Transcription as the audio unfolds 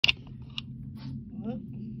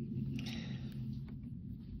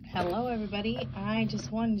Hello everybody, I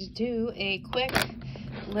just wanted to do a quick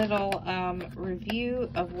little review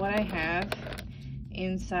of what I have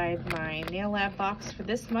inside my nail lab box for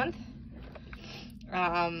this month.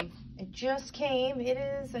 It just came. It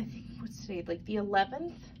is, I think, what's today, like the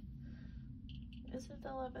 11th? Is it the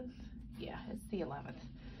 11th? Yeah, it's the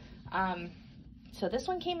 11th. So this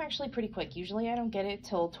one came actually pretty quick. Usually I don't get it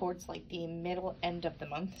till towards like the middle end of the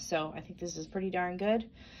month, so I think this is pretty darn good.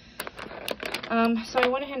 So I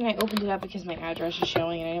went ahead and I opened it up because my address is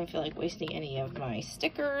showing and I didn't feel like wasting any of my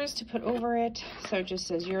stickers to put over it. So it just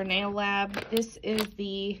says your nail lab. This is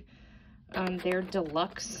the their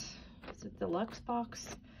deluxe, is it deluxe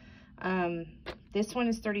box? This one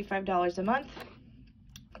is $35 a month.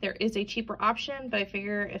 There is a cheaper option, but I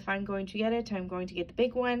figure if I'm going to get it, I'm going to get the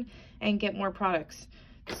big one and get more products.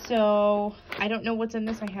 So I don't know what's in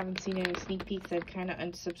this. I haven't seen any sneak peeks. I've kind of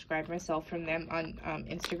unsubscribed myself from them on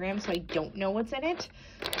Instagram, so I don't know what's in it.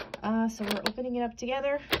 So we're opening it up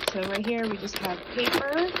together. So right here we just have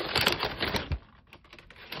paper.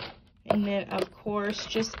 And then of course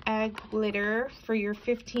just add glitter for your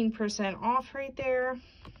 15% off right there.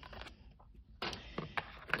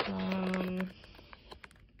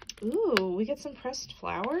 Ooh, we get some pressed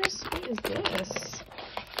flowers. What is this?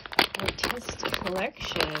 A test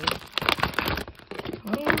collection.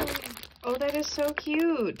 Oh, that is so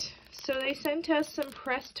cute. So they sent us some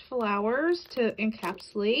pressed flowers to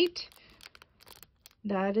encapsulate.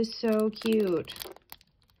 That is so cute.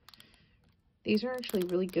 These are actually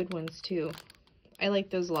really good ones too. I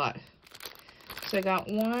like those a lot. So I got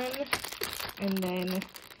one and then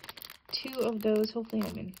two of those. Hopefully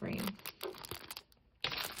I'm in frame.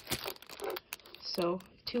 So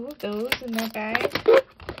 2 of those in that bag.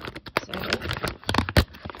 So,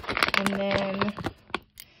 and then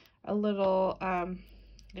a little,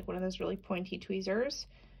 like one of those really pointy tweezers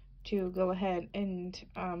to go ahead and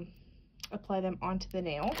apply them onto the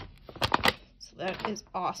nail. So that is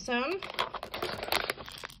awesome.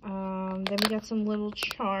 Then we got some little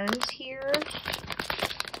charms here.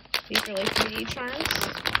 These are like 3D charms.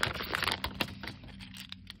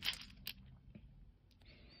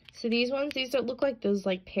 So these ones, these don't look like those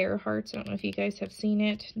like pear hearts. I don't know if you guys have seen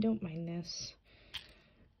it. Don't mind this.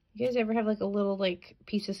 You guys ever have like a little like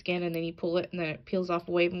piece of skin and then you pull it and then it peels off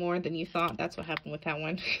way more than you thought? That's what happened with that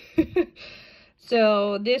one.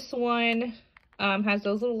 So this one has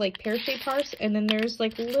those little like pear-shaped hearts, and then there's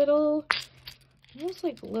like little, almost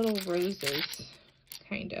like little roses,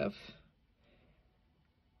 kind of.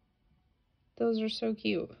 Those are so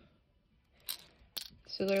cute.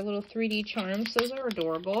 So they're little 3D charms. Those are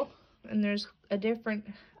adorable. And there's a different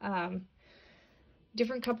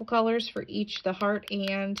couple colors for each, the heart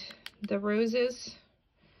and the roses.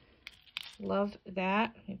 Love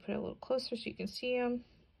that. Let me put it a little closer so you can see them.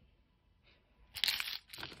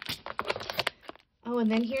 Oh,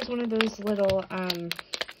 and then here's one of those little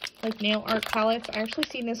like nail art palettes. I actually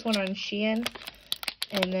seen this one on Shein,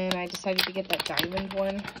 and then I decided to get that diamond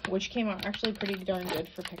one, which came out actually pretty darn good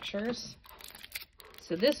for pictures.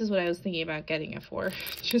 So this is what I was thinking about getting it for,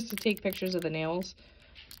 just to take pictures of the nails.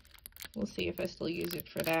 We'll see if I still use it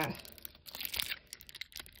for that.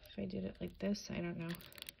 If I did it like this, I don't know.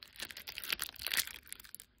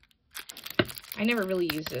 I never really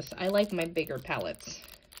use this. I like my bigger palettes.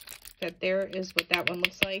 That there is what that one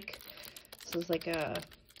looks like. So it's like a,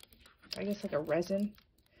 I guess like a resin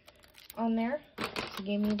on there. So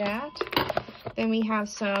gave me that. Then we have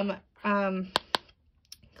some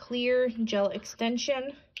clear gel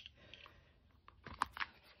extension.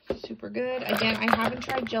 Super good. Again, I haven't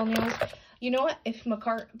tried gel nails. You know what? If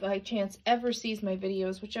Makartt by chance ever sees my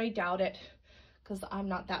videos, which I doubt it because I'm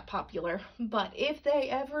not that popular, but if they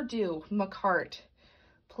ever do, Makartt,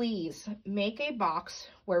 please make a box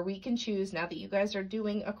where we can choose, now that you guys are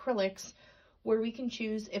doing acrylics, where we can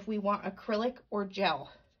choose if we want acrylic or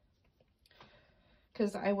gel.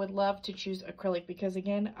 Because I would love to choose acrylic, because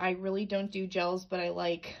again, I really don't do gels, but I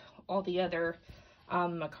like all the other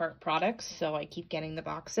Makartt products, so I keep getting the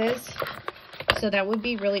boxes. So that would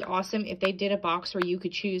be really awesome if they did a box where you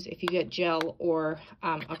could choose if you get gel or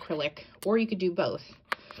acrylic, or you could do both.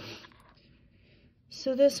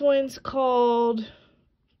 So this one's called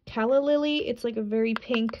Calla Lily. It's like a very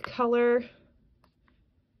pink color.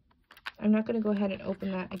 I'm not going to go ahead and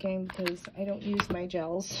open that again because I don't use my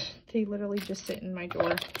gels. They literally just sit in my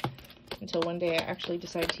drawer until one day I actually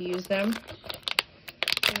decide to use them.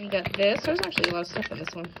 And we got this. There's actually a lot of stuff in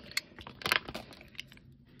this one.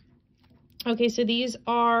 Okay, so these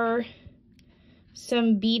are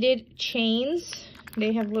some beaded chains.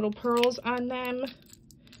 They have little pearls on them.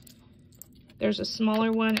 There's a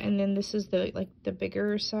smaller one, and then this is the like the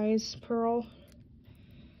bigger size pearl.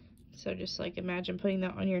 So just like imagine putting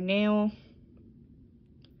that on your nail.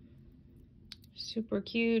 Super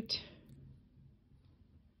cute.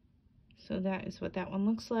 So that is what that one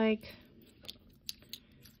looks like.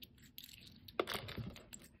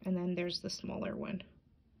 And then there's the smaller one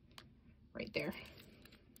right there.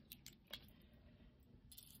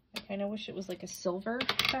 I kind of wish it was like a silver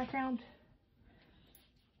background.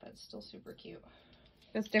 That's still super cute.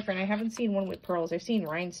 That's different. I haven't seen one with pearls. I've seen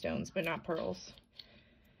rhinestones, but not pearls.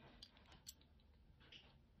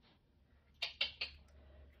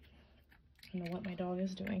 I don't know what my dog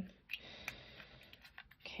is doing.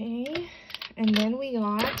 Okay, and then we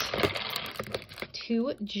got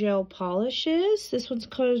 2 gel polishes. This one's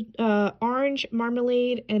called Orange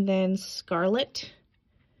Marmalade and then Scarlet.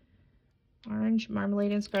 Orange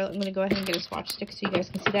Marmalade and Scarlet. I'm going to go ahead and get a swatch stick so you guys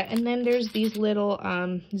can see that. And then there's these little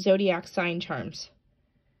zodiac sign charms.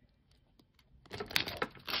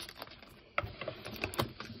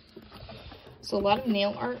 So a lot of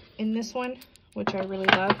nail art in this one, which I really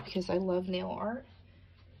love because I love nail art.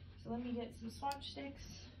 So let me get some swatch sticks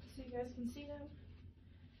so you guys can see them.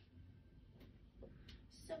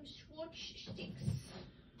 Some swatch sticks.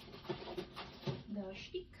 The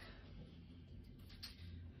stick.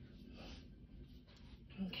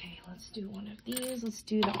 Okay, let's do one of these. Let's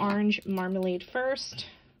do the Orange Marmalade first.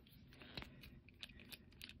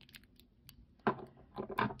 So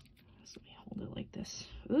let me hold it like this.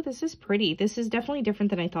 Ooh, this is pretty. This is definitely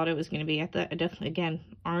different than I thought it was going to be. I thought, definitely, again,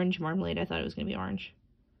 Orange Marmalade. I thought it was going to be orange.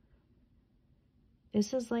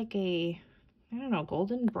 This is like a, I don't know,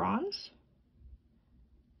 golden bronze?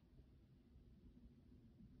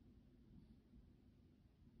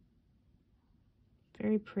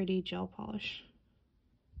 Very pretty gel polish.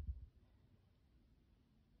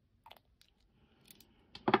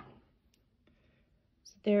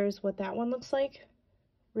 So there's what that one looks like.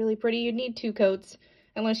 Really pretty. You'd need 2 coats,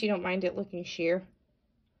 unless you don't mind it looking sheer.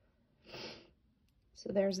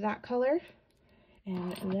 So there's that color.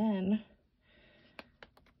 And then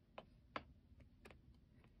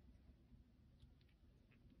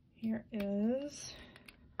here is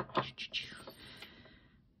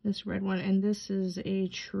this red one, and this is a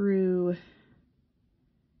true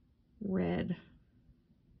red.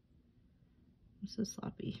 This is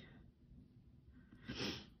sloppy.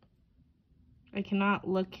 I cannot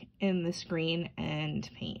look in the screen and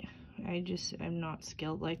paint. I'm not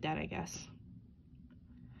skilled like that, I guess.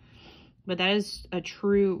 But that is a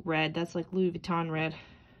true red. That's like Louis Vuitton red,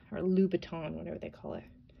 or Louboutin, whatever they call it.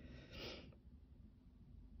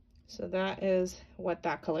 So that is what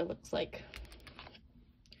that color looks like.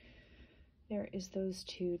 There is those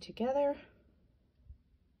 2 together.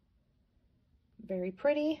 Very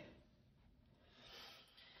pretty.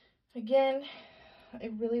 Again, I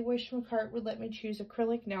really wish Makartt would let me choose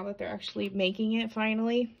acrylic now that they're actually making it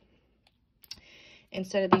finally,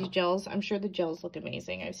 instead of these gels. I'm sure the gels look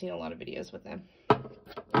amazing. I've seen a lot of videos with them.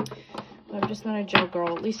 I'm just not a gel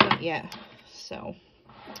girl, at least not yet. So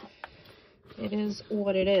it is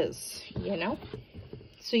what it is, you know?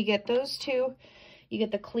 So you get those 2. You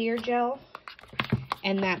get the clear gel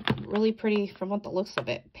and that really pretty, from what the looks of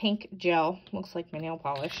it, pink gel. Looks like my nail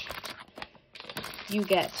polish. You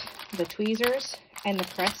get the tweezers and the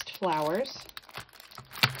pressed flowers.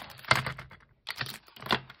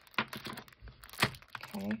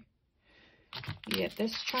 Okay. You get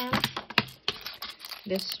this charm,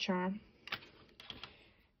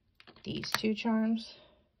 these 2 charms,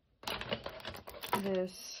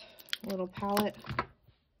 this little palette,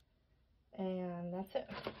 and that's it.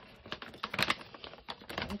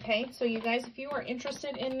 Okay, so you guys, if you are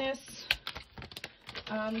interested in this,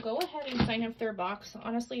 go ahead and sign up their box.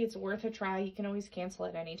 Honestly, it's worth a try. You can always cancel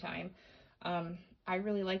at any time. I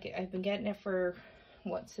really like it. I've been getting it for,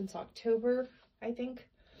 what, since October, I think.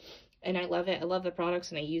 And I love it. I love the products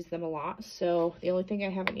and I use them a lot. So the only thing I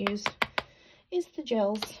haven't used is the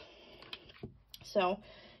gels. So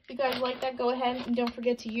if you guys like that, go ahead and don't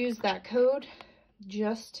forget to use that code.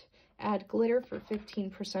 Just add glitter for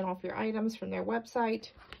 15% off your items from their website.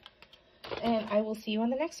 And I will see you on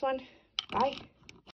the next one. Bye.